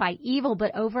overcome by evil,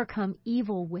 but overcome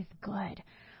evil with good.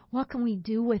 What can we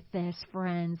do with this,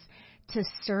 friends, to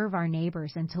serve our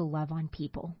neighbors and to love on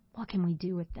people? What can we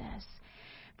do with this?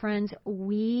 Friends,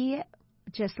 we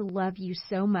just love you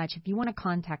so much. If you want to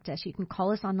contact us, you can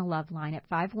call us on the Love Line at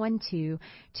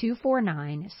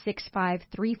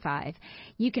 512-249-6535.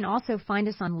 You can also find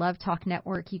us on Love Talk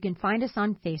Network. You can find us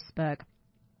on Facebook.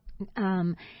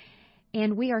 And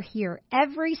we are here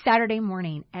every Saturday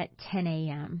morning at 10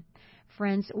 a.m.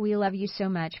 Friends, we love you so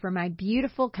much. For my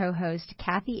beautiful co-host,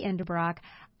 Kathy Endebrock,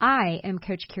 I am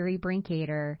Coach Carrie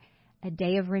Brinkater. A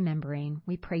day of remembering.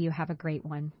 We pray you have a great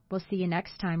one. We'll see you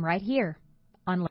next time right here